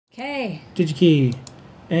Okay. Digi-Key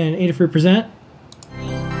and Adafruit present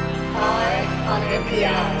on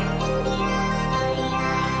NPI.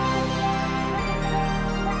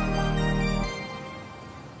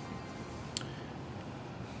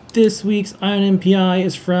 This week's Ion NPI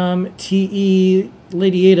is from TE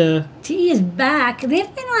Lady Ada. TE is back.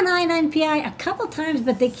 They've been on NPI a couple times,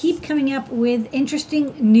 but they keep coming up with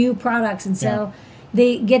interesting new products, and so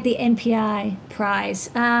they get the NPI prize.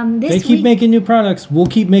 They keep making new products. We'll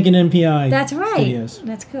keep making NPI. That's right. Videos.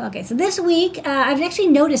 That's cool. Okay, so this week I've actually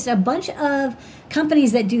noticed a bunch of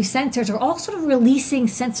companies that do sensors are all sort of releasing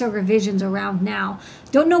sensor revisions around now.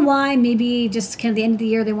 Don't know why. Maybe just kind of the end of the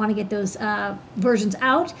year they want to get those versions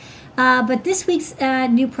out. But this week's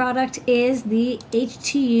new product is the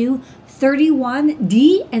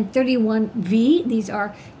HTU31D and 31V. These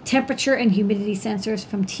are temperature and humidity sensors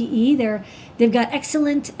from TE. They've got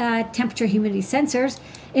excellent temperature humidity sensors.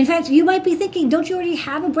 In fact, you might be thinking, don't you already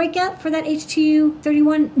have a breakout for that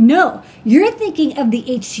HTU31? No, you're thinking of the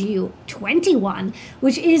HTU21,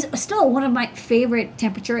 which is still one of my favorite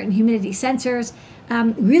temperature and humidity sensors.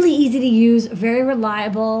 Really easy to use, very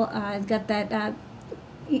reliable. It's got that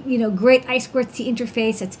great I2C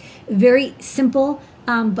interface. It's very simple.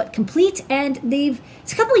 But complete, and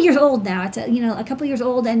it's a couple of years old now. It's a couple of years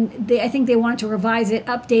old, and I think they wanted to revise it,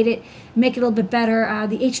 update it, make it a little bit better.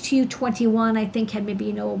 The HTU21 I think had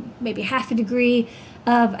maybe half a degree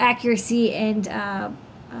of accuracy and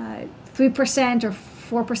 3% or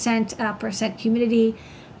 4% humidity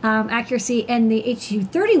accuracy, and the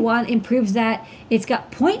HTU31 improves that. It's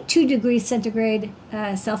got 0.2 degrees centigrade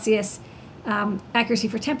Celsius accuracy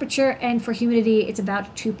for temperature, and for humidity it's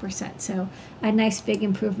about 2%, so a nice big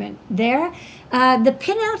improvement there. The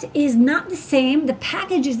pinout is not the same. The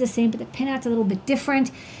package is the same, but the pinout's a little bit different.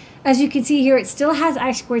 As you can see here, it still has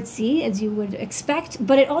I2C as you would expect,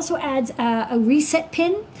 but it also adds a reset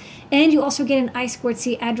pin, and you also get an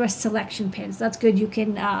I2C address selection pin, so that's good. You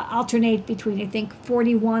can alternate between, I think,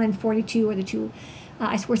 41 and 42 are the two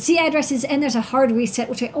I2C addresses, and there's a hard reset,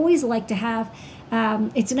 which I always like to have.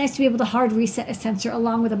 It's nice to be able to hard reset a sensor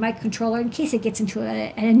along with a microcontroller in case it gets into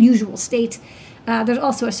an unusual state. There's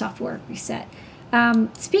also a software reset.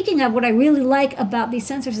 Speaking of, what I really like about these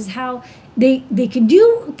sensors is how they can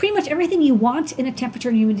do pretty much everything you want in a temperature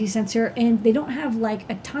and humidity sensor, and they don't have like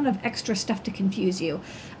a ton of extra stuff to confuse you.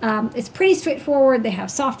 It's pretty straightforward. They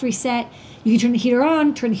have soft reset. You can turn the heater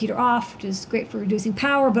on, turn the heater off, which is great for reducing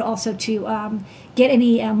power, but also to get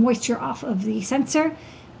any moisture off of the sensor.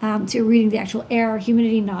 So you're reading the actual air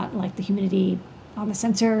humidity, not like the humidity on the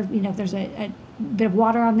sensor. If there's a bit of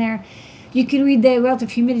water on there. You can read the relative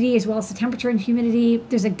humidity as well as the temperature and humidity.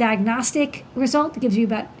 There's a diagnostic result that gives you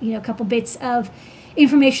about a couple bits of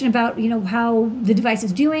information about how the device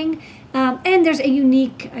is doing. And there's a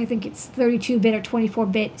unique, I think it's 32-bit or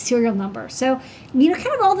 24-bit serial number. So kind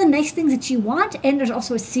of all the nice things that you want. And there's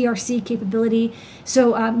also a CRC capability.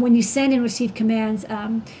 So when you send and receive commands,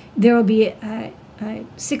 there will be a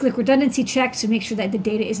cyclic redundancy checks to make sure that the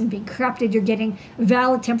data isn't being corrupted. You're getting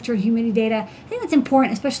valid temperature and humidity data. I think that's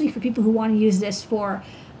important, especially for people who want to use this for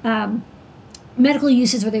medical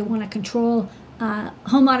uses, where they want to control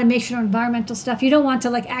home automation or environmental stuff. You don't want to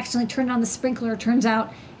accidentally turn on the sprinkler. It turns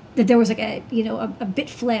out that there was a bit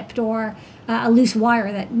flipped or a loose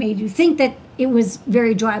wire that made you think that it was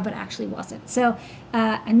very dry, but actually wasn't. So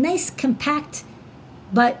a nice, compact,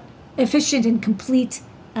 but efficient and complete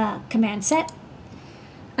command set.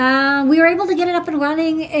 We were able to get it up and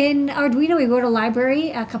running in Arduino. We wrote a library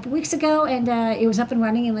a couple weeks ago, and it was up and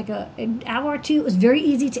running in an hour or two. It was very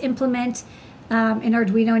easy to implement in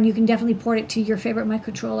Arduino, and you can definitely port it to your favorite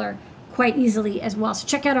microcontroller quite easily as well. So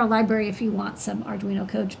check out our library if you want some Arduino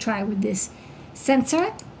code to try with this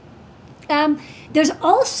sensor. There's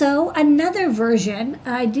also another version.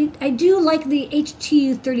 I do like the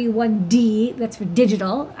HTU31D, that's for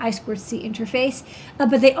digital, I2C interface,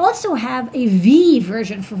 but they also have a V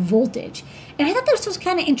version for voltage. And I thought this was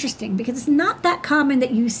kind of interesting because it's not that common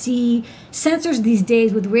that you see sensors these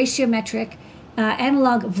days with ratiometric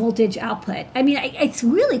analog voltage output. I mean, it's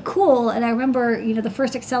really cool, and I remember, the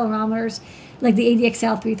first accelerometers, like the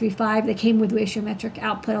ADXL335, that came with ratiometric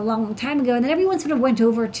output a long, long time ago, and then everyone sort of went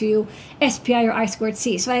over to SPI or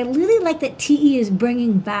I2C. So I really like that TE is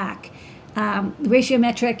bringing back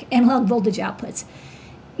ratiometric analog voltage outputs.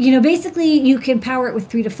 Basically you can power it with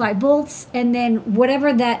 3 to 5 volts, and then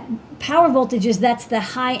whatever that power voltage is, that's the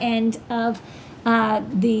high end of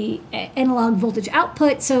the analog voltage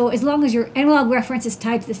output. So as long as your analog reference is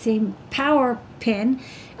tied to the same power pin,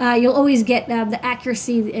 you'll always get the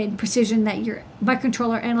accuracy and precision that your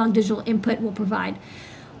microcontroller analog digital input will provide.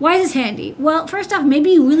 Why is this handy? Well, first off, maybe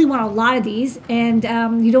you really want a lot of these, and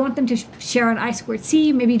you don't want them to share on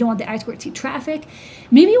I2C. Maybe you don't want the I2C traffic.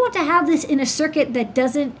 Maybe you want to have this in a circuit that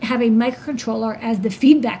doesn't have a microcontroller as the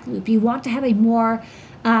feedback loop. You want to have a more,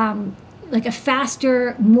 like a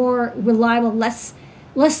faster, more reliable, less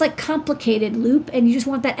like complicated loop, and you just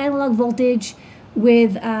want that analog voltage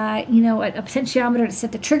with, you know, a potentiometer to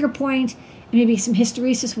set the trigger point, and maybe some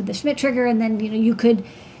hysteresis with the Schmidt trigger, and then, you know, you could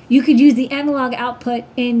use the analog output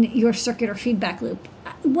in your circuit or feedback loop.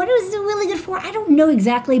 What is it really good for? I don't know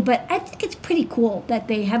exactly, but I think it's pretty cool that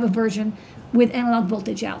they have a version with analog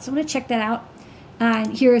voltage out. So I'm going to check that out.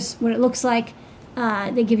 And here's what it looks like.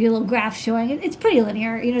 They give you a little graph showing it. It's pretty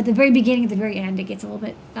linear. You know, at the very beginning, at the very end, it gets a little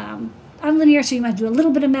bit unlinear, so you might do a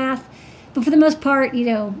little bit of math. But for the most part, you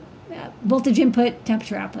know, voltage input,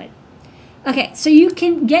 temperature output. Okay, so you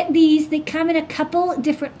can get these. They come in a couple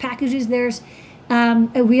different packages. There's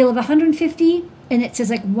a reel of 150, and it says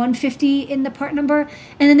like 150 in the part number,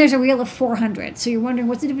 and then there's a reel of 400. So you're wondering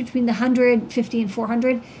what's the difference between the 150 and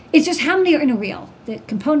 400? It's just how many are in a reel. The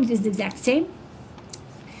component is the exact same.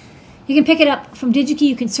 You can pick it up from Digi-Key.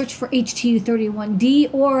 You can search for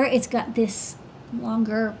HTU31D, or it's got this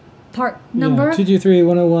longer part number. Yeah,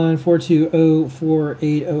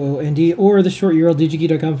 223.101.420.4800ND, or the short URL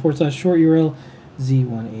digikey.com/short URL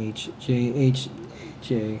Z1HJHJ.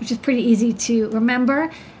 Which is pretty easy to remember.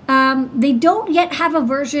 They don't yet have a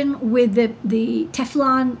version with the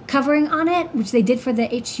Teflon covering on it, which they did for the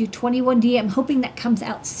HTU21D. I'm hoping that comes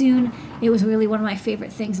out soon. It was really one of my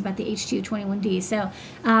favorite things about the HTU21D. So,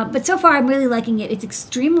 but so far I'm really liking it. It's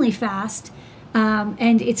extremely fast,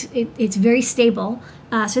 and it's very stable.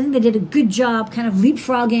 So I think they did a good job kind of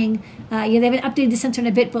leapfrogging. Yeah, they haven't updated the sensor in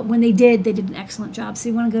a bit, but when they did an excellent job. So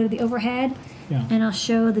you want to go to the overhead, and I'll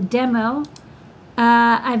show the demo.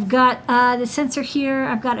 I've got the sensor here.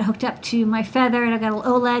 I've got it hooked up to my Feather, and I've got a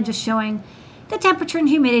little OLED just showing the temperature and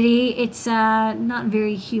humidity. It's not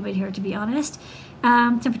very humid here, to be honest.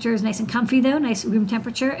 Temperature is nice and comfy, though, nice room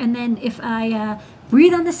temperature. And then if I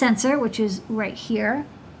breathe on the sensor, which is right here,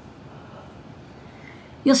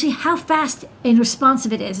 you'll see how fast and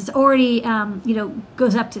responsive it is. It's already, you know,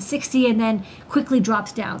 goes up to 60 and then quickly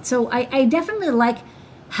drops down. So I definitely like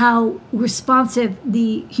how responsive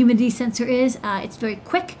the humidity sensor is. It's very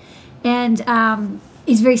quick and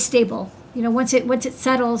is very stable. You know, once it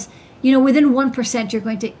settles, you know, within 1%, you're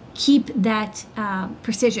going to keep that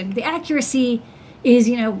precision. The accuracy is,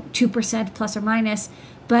 you know, 2% plus or minus,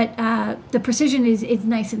 but the precision is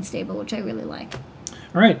nice and stable, which I really like.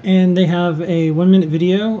 All right, and they have a 1-minute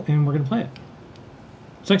video, and we're gonna play it.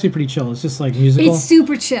 It's actually pretty chill. It's just like musical. It's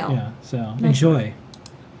super chill. Yeah, so nice. Enjoy.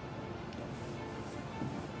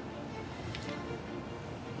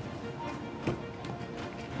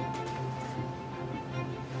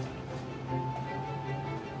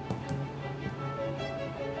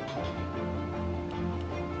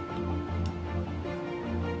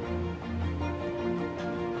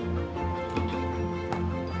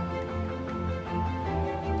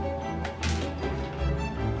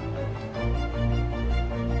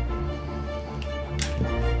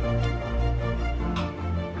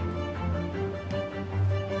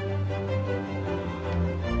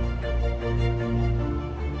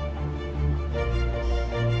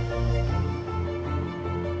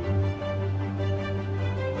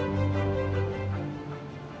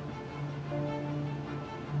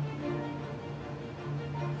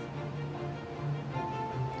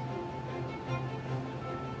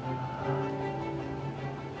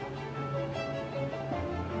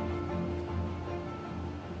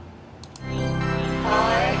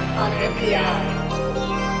 on NPI.